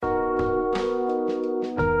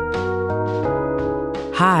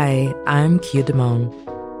Hi, I'm Kia Damone.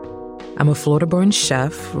 I'm a Florida-born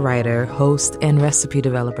chef, writer, host, and recipe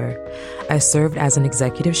developer. I served as an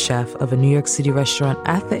executive chef of a New York City restaurant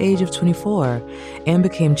at the age of 24 and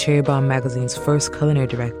became Cherry Bombe Magazine's first culinary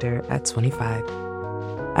director at 25.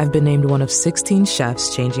 I've been named one of 16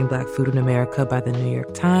 chefs changing Black food in America by the New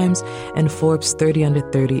York Times and Forbes 30 Under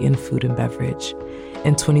 30 in food and beverage.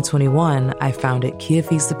 In 2021, I founded Kia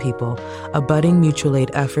Feeds the People, a budding mutual aid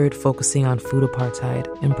effort focusing on food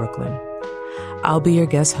apartheid in Brooklyn. I'll be your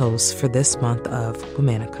guest host for this month of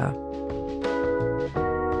Womanica.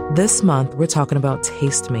 This month, we're talking about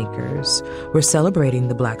Tastemakers. We're celebrating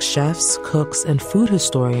the Black chefs, cooks, and food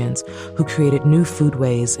historians who created new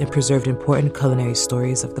foodways and preserved important culinary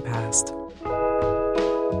stories of the past.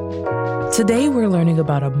 Today, we're learning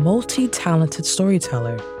about a multi-talented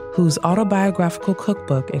storyteller whose autobiographical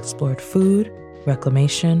cookbook explored food,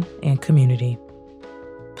 reclamation, and community.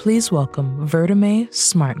 Please welcome Vertamae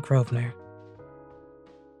Smart-Grosvenor.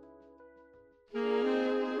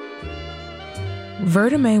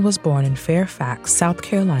 Vertamae was born in Fairfax, South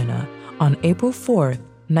Carolina on April 4,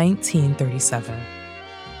 1937.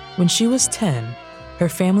 When she was 10, her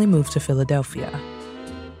family moved to Philadelphia.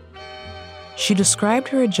 She described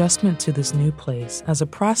her adjustment to this new place as a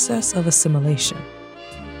process of assimilation.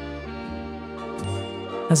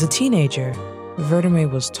 As a teenager, Vertamae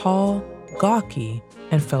was tall, gawky,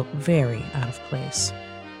 and felt very out of place.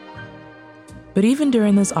 But even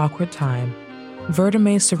during this awkward time,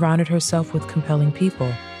 Vertamae surrounded herself with compelling people.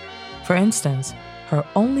 For instance, her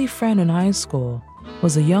only friend in high school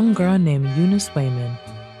was a young girl named Eunice Wayman,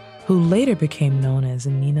 who later became known as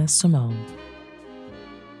Nina Simone.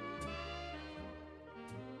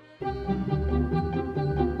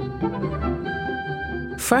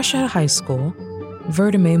 Fresh out of high school,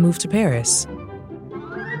 Vertamae moved to Paris.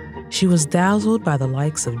 She was dazzled by the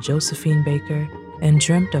likes of Josephine Baker and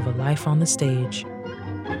dreamt of a life on the stage.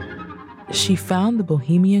 She found the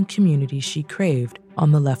bohemian community she craved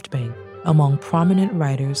on the left bank, among prominent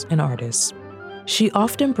writers and artists. She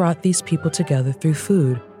often brought these people together through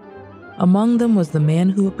food. Among them was the man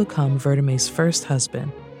who would become Vertamae's first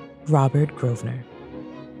husband, Robert Grosvenor.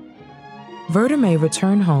 Vertamae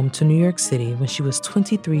returned home to New York City when she was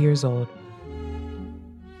 23 years old.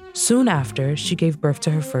 Soon after, she gave birth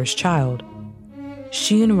to her first child.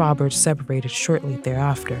 She and Robert separated shortly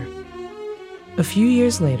thereafter. A few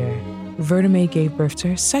years later, Vertamae gave birth to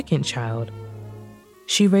her second child.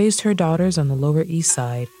 She raised her daughters on the Lower East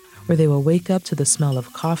Side, where they will wake up to the smell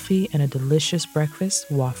of coffee and a delicious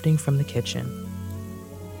breakfast wafting from the kitchen.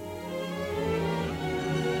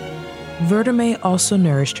 Vertamae also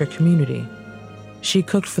nourished her community. She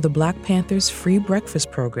cooked for the Black Panthers' free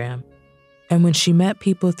breakfast program, and when she met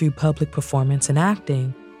people through public performance and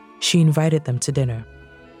acting, she invited them to dinner.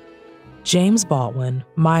 James Baldwin,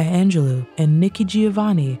 Maya Angelou, and Nikki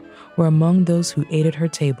Giovanni were among those who ate at her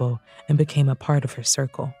table and became a part of her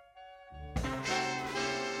circle.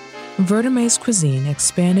 Vertamae's cuisine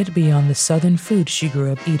expanded beyond the Southern food she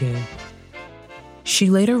grew up eating. She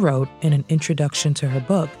later wrote in an introduction to her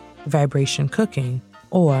book, Vibration Cooking,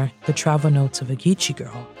 or The Travel Notes of a Geechee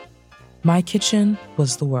Girl, "My kitchen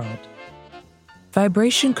was the world."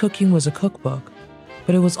 Vibration Cooking was a cookbook,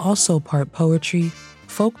 but it was also part poetry,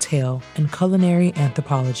 folktale, and culinary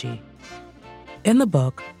anthropology. In the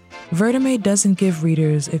book, Vertamae doesn't give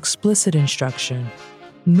readers explicit instruction,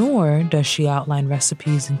 nor does she outline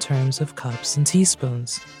recipes in terms of cups and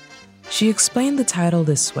teaspoons. She explained the title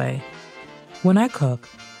this way: "When I cook,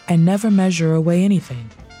 I never measure or weigh anything.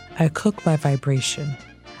 I cook by vibration.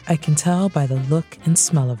 I can tell by the look and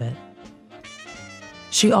smell of it."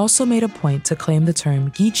 She also made a point to claim the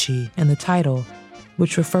term Geechee in the title,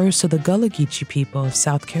 which refers to the Gullah Geechee people of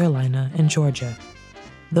South Carolina and Georgia.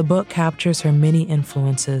 The book captures her many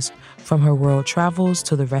influences, from her world travels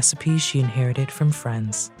to the recipes she inherited from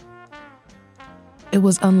friends. It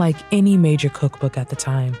was unlike any major cookbook at the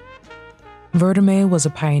time. Vertamae was a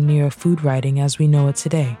pioneer of food writing as we know it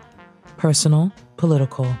today: personal,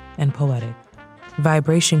 political, and poetic.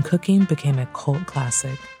 Vibration Cooking became a cult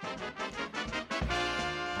classic.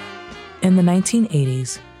 In the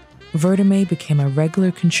 1980s, Vertamae became a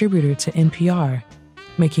regular contributor to NPR,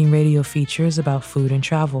 making radio features about food and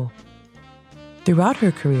travel. Throughout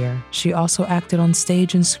her career, she also acted on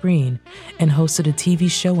stage and screen and hosted a TV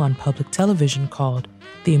show on public television called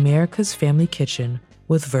The America's Family Kitchen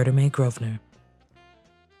with Vertamae Grosvenor.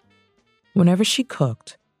 Whenever she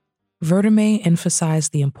cooked, Vertamae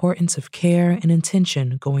emphasized the importance of care and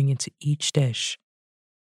intention going into each dish.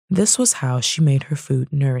 This was how she made her food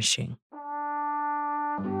nourishing.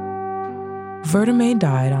 Vertamae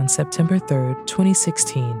died on September 3,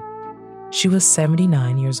 2016. She was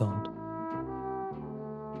 79 years old.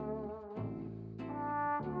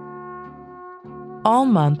 All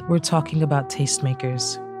month, we're talking about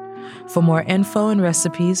Tastemakers. For more info and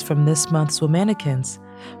recipes from this month's Womanicans,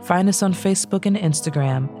 find us on Facebook and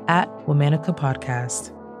Instagram at Womanica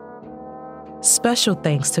Podcast. Special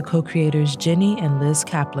thanks to co-creators Jenny and Liz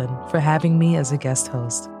Kaplan for having me as a guest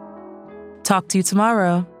host. Talk to you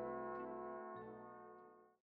tomorrow.